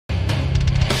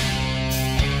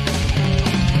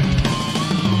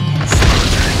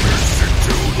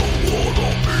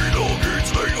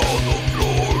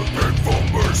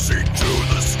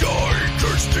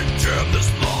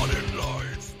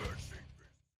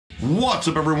What's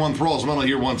up, everyone? Thralls Metal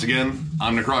here once again.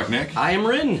 I'm Necrotic Nick. I am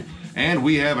Rin. And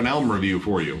we have an album review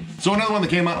for you. So another one that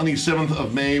came out on the 7th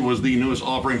of May was the newest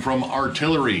offering from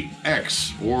Artillery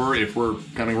X, or if we're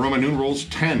counting Roman numerals,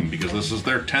 10, because this is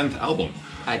their 10th album.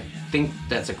 I think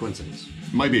that's a coincidence.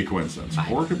 Might be a coincidence,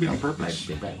 or it could be on purpose.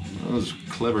 Might be right. Those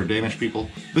clever Danish people.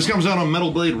 This comes out on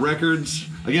Metal Blade Records.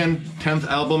 Again, 10th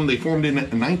album. They formed in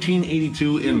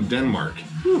 1982 in Denmark.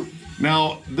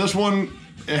 Now, this one,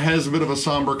 it has a bit of a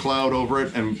somber cloud over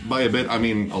it, and by a bit, I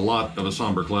mean a lot of a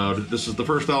somber cloud. This is the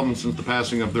first album since the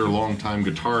passing of their longtime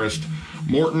guitarist,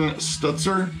 Morten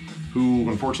Stutzer, who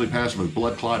unfortunately passed with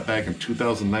blood clot back in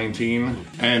 2019.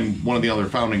 And one of the other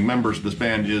founding members of this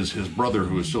band is his brother,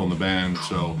 who is still in the band,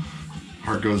 so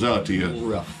heart goes out to you.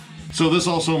 Rough. So this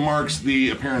also marks the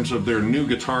appearance of their new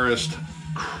guitarist,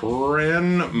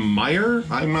 Cranmeyer.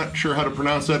 I'm not sure how to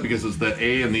pronounce that because it's that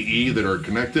A and the E that are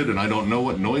connected, and I don't know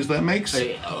what noise that makes.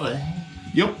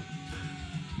 Yep.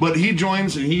 But he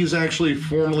joins, and he's actually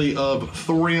formerly of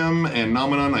Thorium and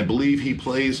Nomenon. I believe he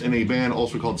plays in a band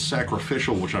also called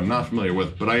Sacrificial, which I'm not familiar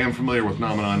with, but I am familiar with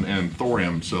Nomenon and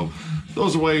Thorium, so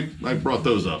those away, I brought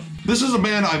those up. This is a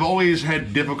band I've always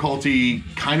had difficulty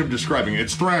kind of describing.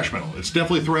 It's thrash metal. It's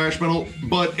definitely thrash metal,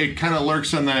 but it kind of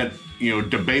lurks in that,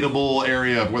 debatable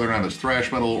area of whether or not it's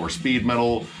thrash metal or speed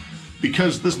metal,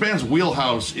 because this band's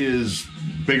wheelhouse is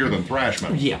bigger than thrash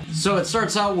metal. Yeah. So it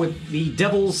starts out with the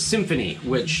Devil's Symphony,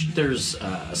 which there's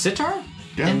a sitar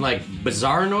and like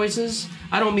bizarre noises.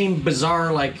 I don't mean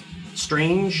bizarre like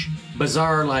strange,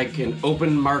 bizarre like an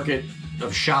open market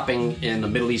of shopping in a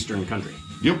Middle Eastern country.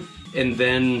 Yep. And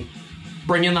then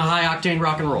bring in the high octane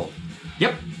rock and roll.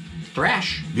 Yep.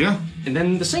 Thrash. Yeah. And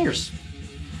then the singers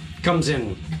comes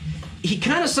in. He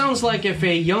kind of sounds like if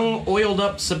a young,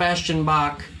 oiled-up Sebastian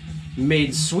Bach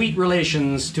made sweet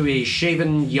relations to a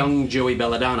shaven, young Joey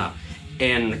Belladonna.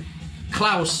 And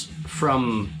Klaus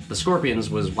from the Scorpions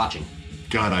was watching.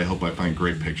 God, I hope I find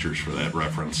great pictures for that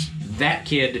reference. That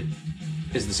kid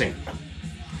is the singer.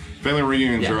 Family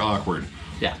reunions are awkward.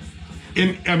 Yeah.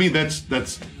 And, I mean,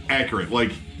 that's accurate.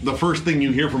 Like, the first thing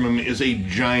you hear from him is a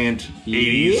giant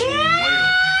 80s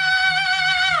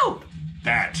wail.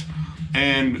 That.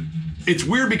 And it's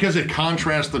weird because it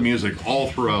contrasts the music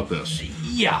all throughout this.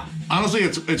 Yeah. Honestly,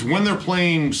 it's when they're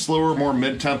playing slower, more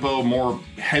mid-tempo, more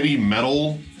heavy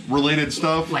metal-related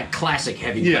stuff. Like classic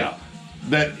heavy metal. Yeah.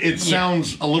 That it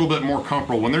sounds a little bit more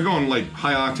comfortable. When they're going, like,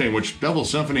 high octane, which Devil's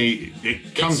Symphony,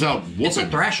 it comes out whooping. It's a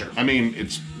thrasher. I mean,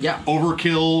 it's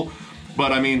overkill.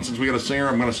 But, I mean, since we got a singer,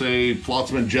 I'm going to say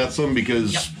Flotsam and Jetsam,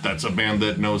 because that's a band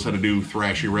that knows how to do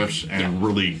thrashy riffs and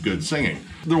really good singing.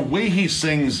 The way he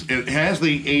sings, it has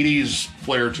the 80s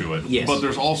flair to it. Yes. But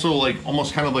there's also, like,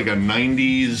 almost kind of like a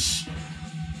 90s,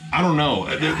 I don't know.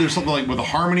 There's something like with the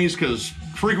harmonies, because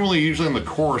frequently, usually in the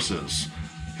choruses,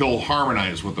 he'll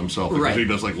harmonize with himself because he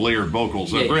does, like, layered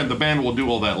vocals. Granted, the band will do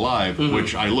all that live,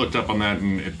 which I looked up on that,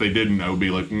 and if they didn't, I would be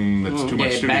like, that's too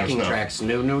much studio backing stuff. tracks.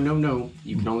 No, no, no, no.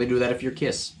 You can only do that if you're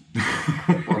Kiss.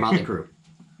 Or Motley Crue.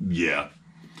 Yeah.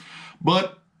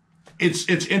 But it's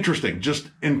interesting, just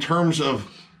in terms of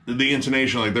the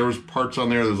intonation. Like, there was parts on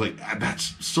there that was like,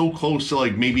 that's so close to,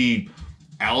 like, maybe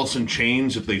Alice in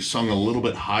Chains if they sung a little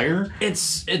bit higher.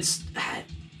 It's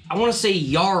I want to say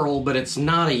Jarl, but it's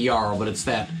not a Jarl, but it's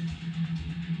that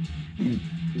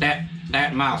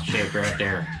mouth shape right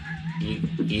there.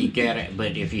 You get it,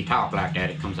 but if you talk like that,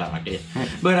 it comes out like this.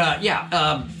 But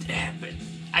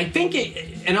I think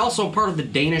and also part of the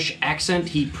Danish accent,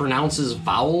 he pronounces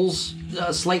vowels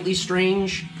slightly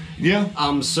strange.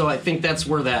 Yeah. So I think that's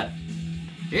where that.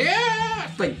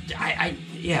 It's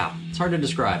hard to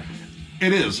describe.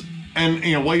 It is.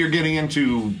 And, while you're getting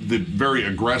into the very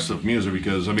aggressive music,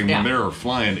 because, I mean, when they're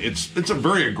flying, it's a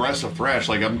very aggressive thrash.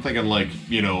 Like, I'm thinking, like,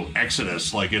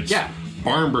 Exodus. Like, it's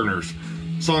Barn Burners.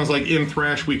 Songs like In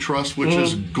Thrash We Trust, which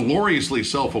is gloriously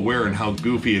self-aware in how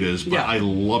goofy it is, but I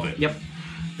love it. Yep.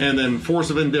 And then Force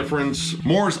of Indifference,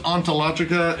 Mors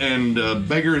Ontologica, and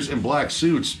Beggars in Black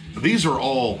Suits. These are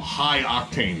all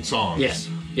high-octane songs. Yes.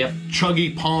 Yep.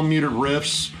 Chuggy, palm-muted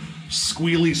riffs,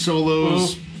 squealy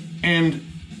solos, and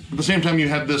at the same time, you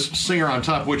have this singer on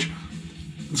top, which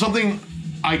something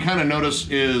I kind of notice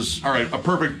is, all right, a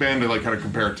perfect band to like kind of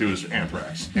compare it to is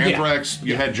Anthrax. Anthrax,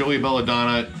 you had Joey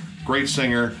Belladonna, great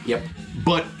singer. Yep.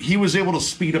 But he was able to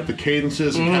speed up the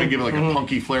cadences and kind of give it like a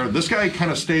punky flair. This guy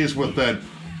kind of stays with that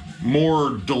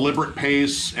more deliberate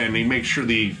pace, and he makes sure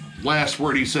the last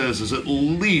word he says is at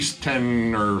least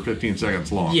 10 or 15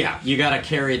 seconds long. Yeah, you got to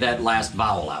carry that last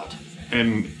vowel out.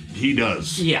 And he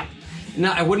does. Yeah.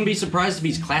 Now, I wouldn't be surprised if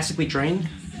he's classically trained.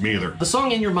 Me either. The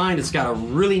song In Your Mind, it's got a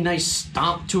really nice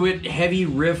stomp to it, heavy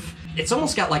riff. it's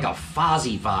almost got like a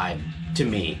Fozzy vibe to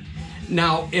me.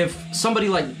 Now, if somebody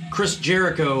like Chris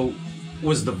Jericho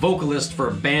was the vocalist for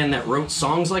a band that wrote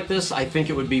songs like this, I think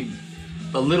it would be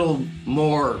a little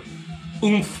more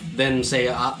oomph than, say,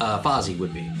 Fozzy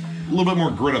would be. A little bit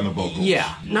more grit on the vocals.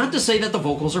 Yeah. Not to say that the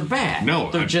vocals are bad. No.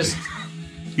 They're just...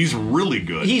 He's really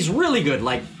good. He's really good.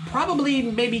 Like, probably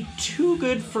maybe too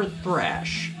good for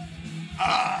thrash.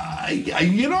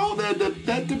 You know,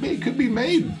 that debate could be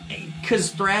made.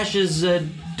 Because thrash is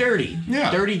dirty.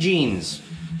 Yeah. Dirty jeans.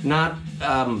 Not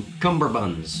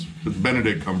cummerbunds. It's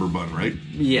Benedict Cumberbund, right?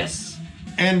 Yes.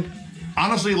 And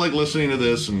honestly, like, listening to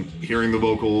this and hearing the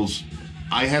vocals,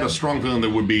 I had a strong feeling there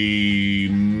would be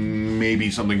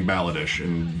maybe something balladish,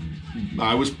 and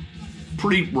I was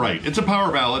pretty right. It's a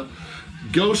power ballad.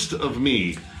 Ghost of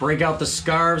Me. Break out the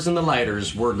scarves and the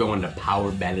lighters. We're going to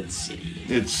Power Ballad City.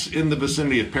 It's in the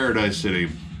vicinity of Paradise City,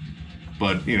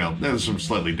 but, you know, there's some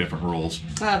slightly different rules.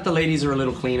 The ladies are a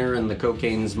little cleaner and the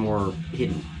cocaine's more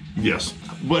hidden. Yes.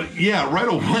 But, yeah, right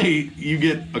away, you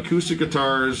get acoustic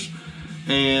guitars,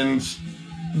 and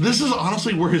this is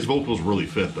honestly where his vocals really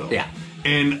fit, though. Yeah.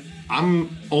 And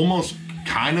I'm almost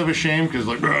kind of ashamed, because,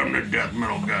 like, I'm the death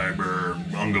metal guy,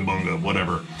 unga bunga,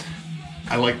 whatever.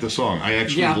 I like the song. I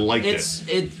actually liked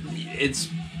it.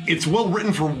 It's well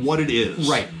written for what it is.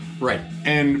 Right.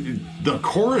 And the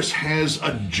chorus has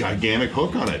a gigantic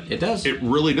hook on it. It does. It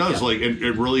really does. Yeah. Like,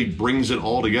 it really brings it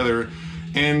all together.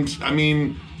 And, I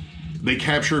mean, they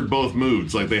captured both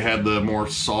moods. Like, they had the more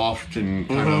soft and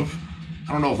kind of,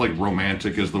 I don't know if, like,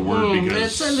 romantic is the word, because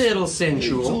it's a little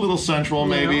sensual. It's a little sensual,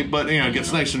 maybe, Yeah. but, you know, it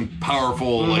gets nice and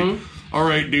powerful. Like, all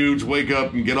right, dudes, wake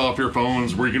up and get off your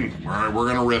phones. We're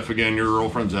gonna riff again. Your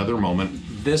girlfriend's at their moment.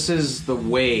 This is the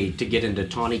way to get into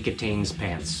Tawny Kitaen's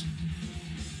pants.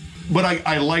 But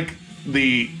I like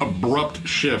the abrupt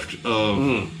shift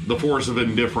of the Force of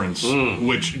Indifference,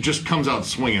 which just comes out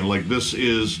swinging. Like, this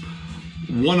is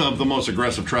one of the most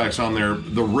aggressive tracks on there.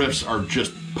 The riffs are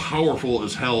just powerful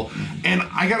as hell. And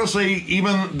I gotta say,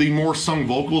 even the more sung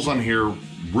vocals on here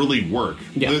really work.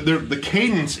 Yeah. The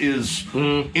cadence is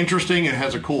interesting. It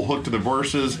has a cool hook to the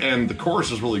verses, and the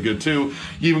chorus is really good too.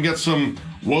 You even get some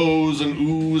woes and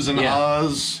oohs and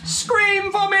ahs.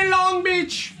 Scream for me, Long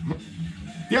Beach!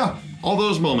 Yeah, all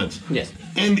those moments. Yes.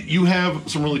 And you have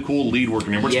some really cool lead work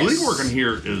in here, which Yes. lead work in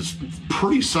here is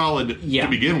pretty solid Yeah. to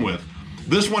begin with.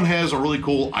 This one has a really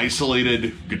cool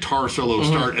isolated guitar solo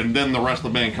start, and then the rest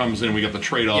of the band comes in. We got the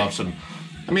trade-offs, and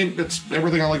I mean, it's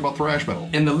everything I like about thrash metal.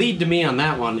 And the lead to me on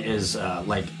that one is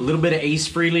like a little bit of Ace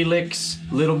Frehley licks,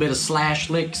 a little bit of Slash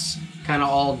licks, kind of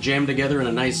all jammed together in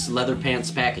a nice leather pants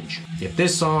package. If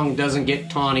this song doesn't get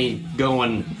Tawny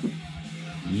going,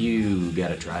 you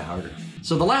gotta try harder.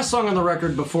 So the last song on the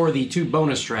record before the two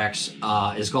bonus tracks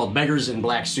is called Beggars in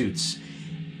Black Suits.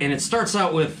 And it starts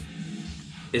out with,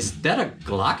 is that a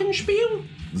Glockenspiel?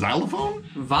 Xylophone?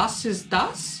 Was ist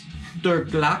das? Der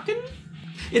Glocken?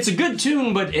 It's a good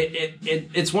tune, but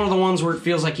it's one of the ones where it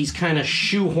feels like he's kind of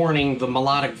shoehorning the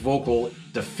melodic vocal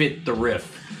to fit the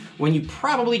riff, when you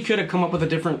probably could have come up with a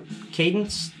different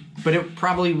cadence, but it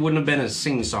probably wouldn't have been as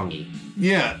sing-songy.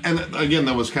 Yeah, and again,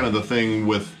 that was kind of the thing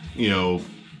with, you know,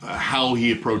 how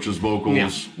he approaches vocals. Yeah.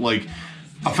 Like,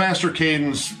 a faster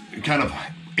cadence kind of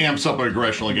amps up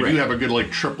aggression. Like, if you have a good,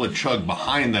 like, triplet chug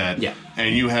behind that,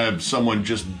 and you have someone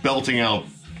just belting out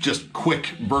just quick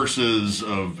verses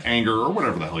of anger or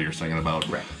whatever the hell you're singing about,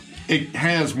 it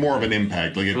has more of an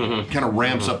impact. Like, it kind of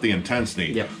ramps up the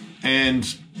intensity. Yep.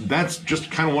 And that's just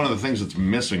kind of one of the things that's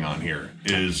missing on here,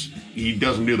 is he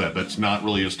doesn't do that. That's not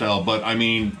really his style. But, I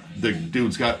mean, the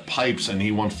dude's got pipes and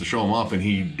he wants to show them off, and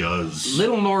he does.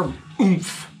 Little more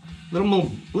oomph.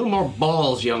 Little more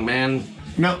balls, young man.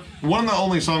 Now, one of the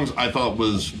only songs I thought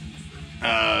was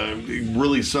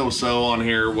really so-so on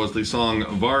here was the song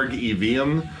Varg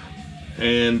Evium.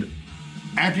 And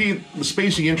after the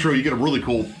spacey intro, you get a really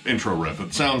cool intro riff.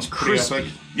 It sounds pretty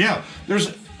epic. Yeah,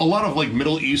 there's a lot of, like,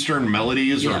 Middle Eastern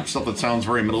melodies or stuff that sounds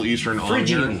very Middle Eastern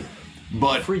Phrygian. on here.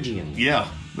 But Phrygian. Yeah,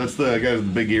 that's the guy with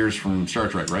the big ears from Star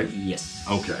Trek, right? Yes.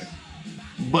 Okay.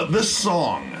 But this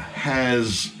song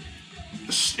has...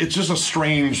 It's just a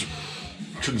strange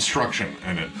construction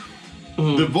in it.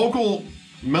 The vocal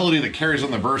melody that carries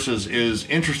on the verses is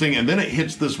interesting, and then it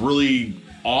hits this really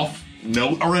off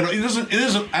note. Or it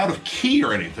isn't out of key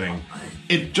or anything.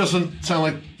 It doesn't sound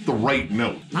like the right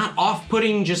note. Not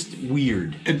off-putting, just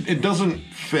weird. It doesn't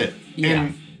fit. Yeah.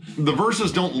 And the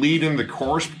verses don't lead in the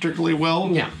chorus particularly well.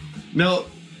 Yeah. Now,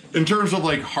 in terms of,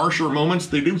 like, harsher moments,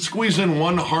 they do squeeze in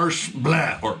one harsh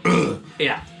blah or ugh.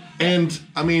 Yeah. And,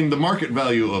 I mean, the market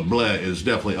value of bleh is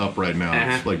definitely up right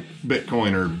now. It's like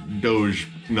Bitcoin or Doge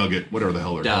Nugget, whatever the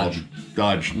hell they're called.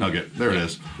 Dodge Nugget. There it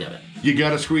is. Yeah. You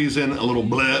got to squeeze in a little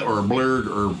bleh or blurg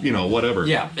or, you know, whatever.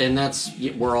 Yeah, and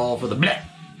we're all for the bleh.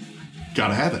 Got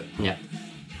to have it. Yeah.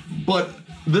 But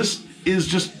this is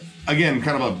just, again,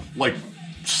 kind of a, like,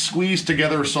 squeezed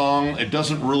together song. It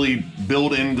doesn't really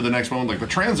build into the next moment. Like, the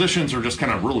transitions are just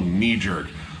kind of real knee-jerk.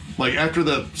 Like, after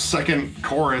the second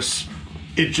chorus,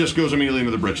 it just goes immediately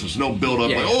into the bridge. There's no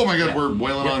build-up. Oh, my God, we're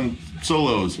wailing on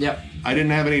solos. Yep. I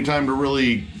didn't have any time to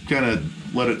really kind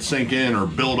of let it sink in or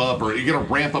build up, or you got to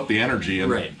ramp up the energy. And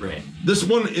right. This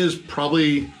one is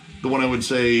probably the one I would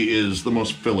say is the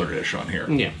most filler-ish on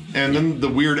here. Yeah. And then the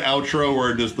weird outro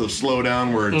where it does the slow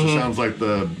down where it just sounds like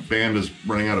the band is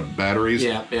running out of batteries.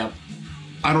 Yeah.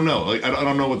 I don't know. Like, I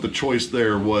don't know what the choice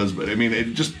there was, but I mean,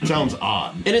 it just sounds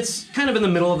odd. And it's kind of in the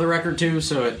middle of the record, too,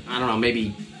 so it, I don't know,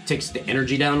 maybe takes the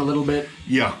energy down a little bit.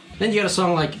 Yeah. Then you got a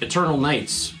song like Eternal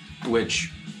Nights,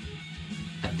 which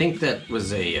I think that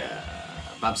was a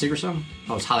Bob Seger song?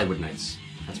 Oh, it was Hollywood Nights.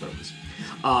 That's what it was.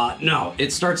 No,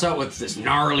 it starts out with this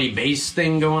gnarly bass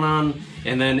thing going on,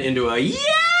 and then into a yeah!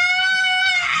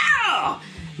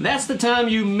 That's the time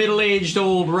you middle-aged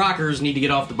old rockers need to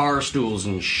get off the bar stools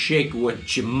and shake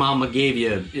what your mama gave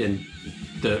you in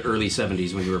the early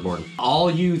 70s when you were born.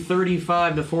 All you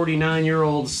 35 to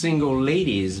 49-year-old single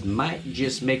ladies might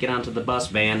just make it onto the bus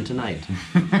van tonight.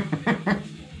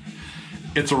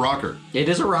 It's a rocker. It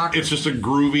is a rocker. It's just a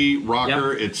groovy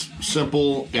rocker. Yep. It's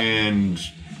simple and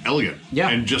elegant. Yeah.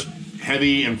 And just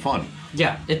heavy and fun.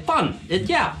 Yeah, it's fun.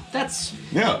 Yeah.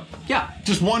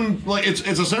 Just one, like, it's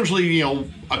essentially, you know,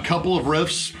 a couple of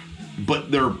riffs,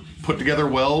 but they're put together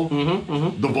well.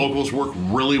 The vocals work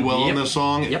really well in this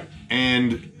song. Yep.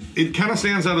 And it kind of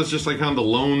stands out as just like kind of the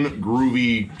lone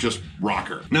groovy just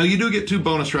rocker. Now, you do get 2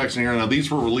 bonus tracks in here. Now,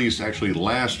 these were released actually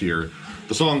last year.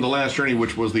 The song The Last Journey,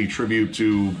 which was the tribute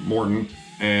to Morton.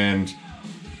 And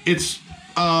it's,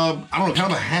 I don't know,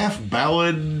 kind of a half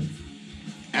ballad,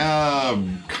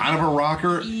 kind of a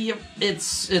rocker. Yep,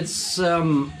 it's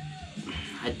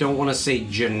I don't want to say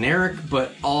generic,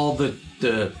 but all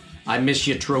the I miss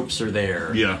you tropes are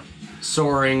there. Yeah.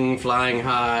 Soaring, flying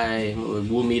high,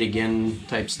 we'll meet again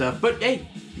type stuff. But hey,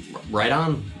 right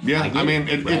on. Yeah, I mean,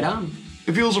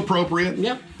 it feels appropriate.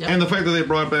 Yep. And the fact that they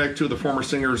brought back 2 of the former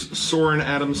singers, Soren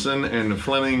Adamson and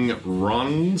Fleming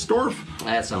Ronsdorf.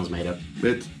 That sounds made up.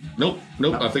 Nope.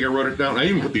 I think I wrote it down. I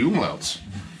even put the umlauts.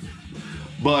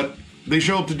 But they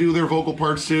show up to do their vocal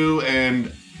parts too,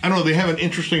 and I don't know, they have an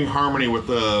interesting harmony with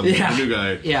the new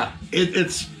guy. Yeah.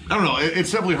 It's I don't know,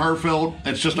 it's definitely heartfelt.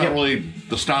 It's just not really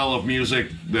the style of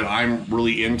music that I'm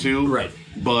really into. Right.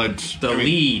 But the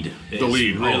lead is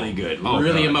really good.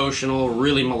 Really emotional,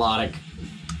 really melodic.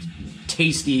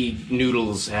 Tasty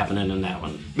noodles happening in that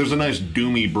one. There's a nice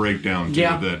doomy breakdown too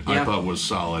that I thought was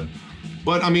solid.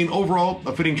 But I mean, overall,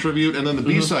 a fitting tribute, and then the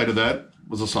B-side of that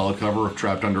was a solid cover of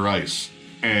Trapped Under Ice.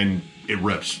 And it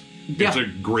rips. Yeah. It's a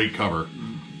great cover.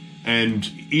 And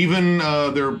even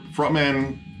their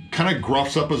frontman kind of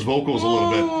gruffs up his vocals a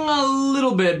little bit. A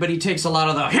little bit, but he takes a lot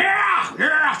of the yeah.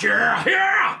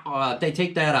 They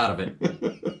take that out of it.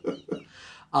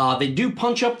 They do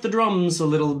punch up the drums a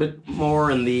little bit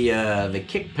more in the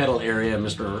kick pedal area,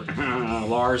 Mr.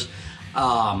 Lars.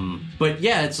 But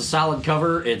yeah, it's a solid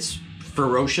cover. It's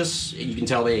ferocious. You can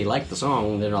tell they like the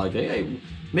song. They're like, hey,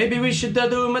 maybe we should do a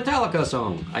Metallica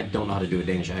song. I don't know how to do a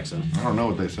Danish accent. I don't know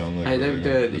what they sound like.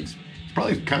 It's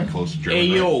probably kind of close to German. Hey,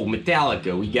 yo,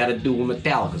 Metallica. We got to do a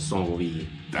Metallica song over here.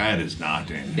 That is not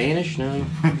Danish. Danish? No.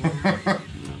 No.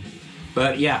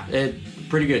 But yeah,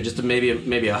 pretty good. Just maybe a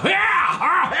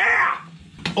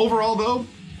Overall, though,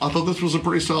 I thought this was a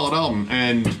pretty solid album.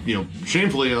 And, you know,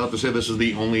 shamefully, I have to say this is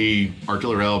the only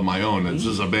Artillery album I own. This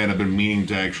is a band I've been meaning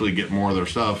to actually get more of their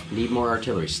stuff. Need more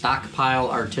artillery.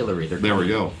 Stockpile artillery. There we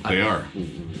go. They are.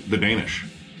 The Danish.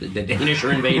 The Danish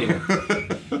are invading.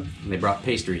 They brought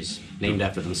pastries named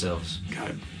after themselves.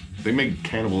 God, they make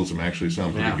cannibalism actually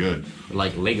sound pretty good.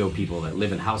 Like Lego people that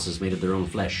live in houses made of their own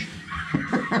flesh.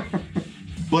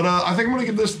 But I think I'm going to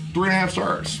give this 3.5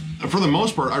 stars. For the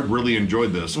most part, I really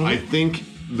enjoyed this. I think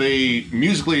they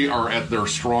musically are at their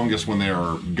strongest when they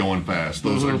are going fast.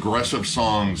 Those aggressive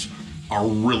songs are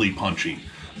really punchy.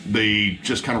 They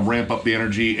just kind of ramp up the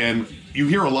energy, and you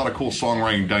hear a lot of cool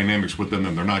songwriting dynamics within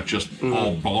them. They're not just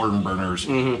all barn burners.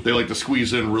 They like to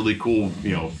squeeze in really cool,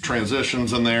 you know,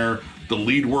 transitions in there. The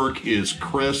lead work is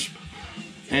crisp.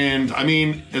 And, I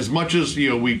mean, as much as, you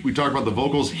know, we talk about the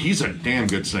vocals, he's a damn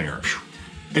good singer.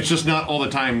 It's just not all the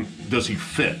time does he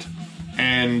fit.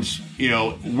 And, you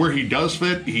know, where he does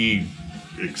fit, he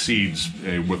exceeds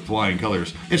with flying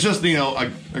colors. It's just,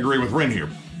 I agree with Rin here.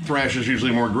 Thrash is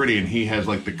usually more gritty, and he has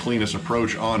like the cleanest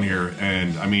approach on here,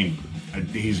 and I mean,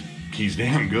 he's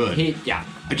damn good.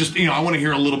 I just, I want to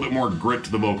hear a little bit more grit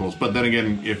to the vocals, but then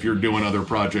again, if you're doing other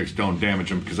projects, don't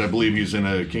damage him, because I believe he's in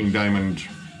a King Diamond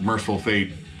Merciful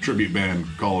Fate tribute band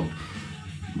called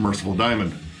Merciful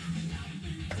Diamond.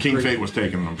 King Fate was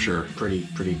taken, I'm sure. Pretty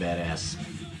badass.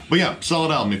 But yeah,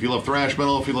 solid album. If you love thrash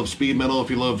metal, if you love speed metal, if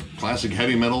you love classic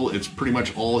heavy metal, it's pretty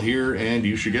much all here, and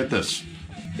you should get this.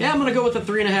 Yeah, I'm going to go with a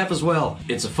 3.5 as well.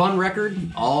 It's a fun record.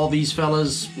 All these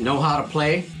fellas know how to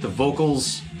play. The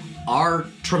vocals are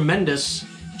tremendous,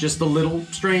 just a little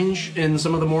strange in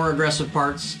some of the more aggressive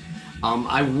parts.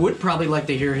 I would probably like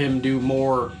to hear him do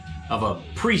more of a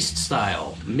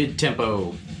Priest-style,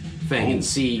 mid-tempo thing and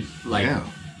see, like,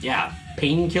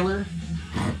 Painkiller,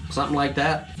 something like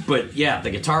that. But yeah,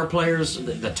 the guitar players,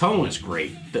 the tone is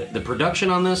great. The production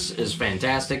on this is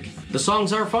fantastic. The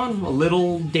songs are fun, a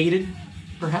little dated,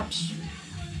 perhaps.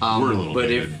 We're a little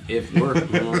dated. If we're a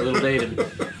little dated,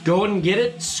 go and get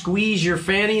it. Squeeze your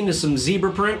fanny into some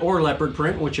zebra print or leopard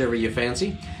print, whichever you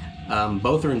fancy.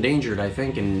 Both are endangered, I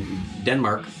think, in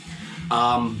Denmark.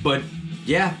 But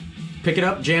yeah, pick it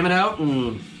up, jam it out,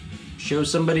 and show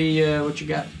somebody what you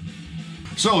got.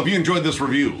 So if you enjoyed this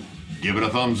review, give it a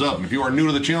thumbs up. And if you are new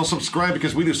to the channel, subscribe,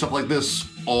 because we do stuff like this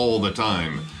all the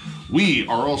time. We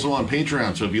are also on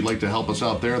Patreon, so if you'd like to help us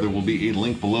out there, there will be a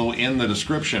link below in the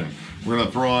description. We're going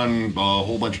to throw on a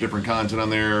whole bunch of different content on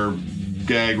there,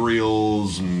 gag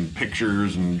reels and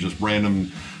pictures and just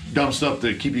random dumb stuff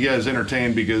to keep you guys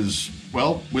entertained because,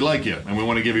 well, we like you and we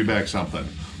want to give you back something.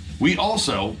 We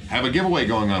also have a giveaway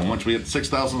going on. Once we hit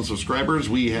 6,000 subscribers,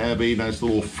 we have a nice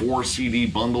little 4 CD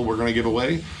bundle we're going to give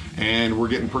away, and we're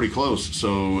getting pretty close.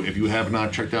 So if you have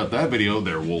not checked out that video,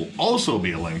 there will also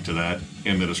be a link to that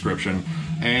in the description.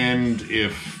 And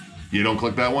if you don't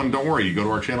click that one, don't worry. You go to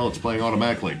our channel, it's playing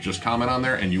automatically. Just comment on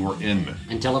there, and you are in.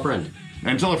 And tell a friend.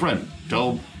 And tell a friend.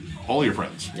 Tell all your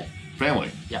friends. Yep.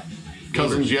 Family. Yep.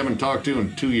 Cousins Neighbors. you haven't talked to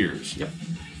in 2 years. Yep.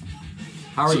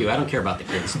 How are you? I don't care about the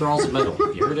kids. Thralls of Metal.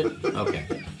 You heard it?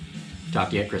 Okay. Talk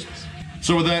to you at Christmas.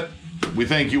 So with that, we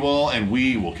thank you all, and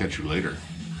we will catch you later.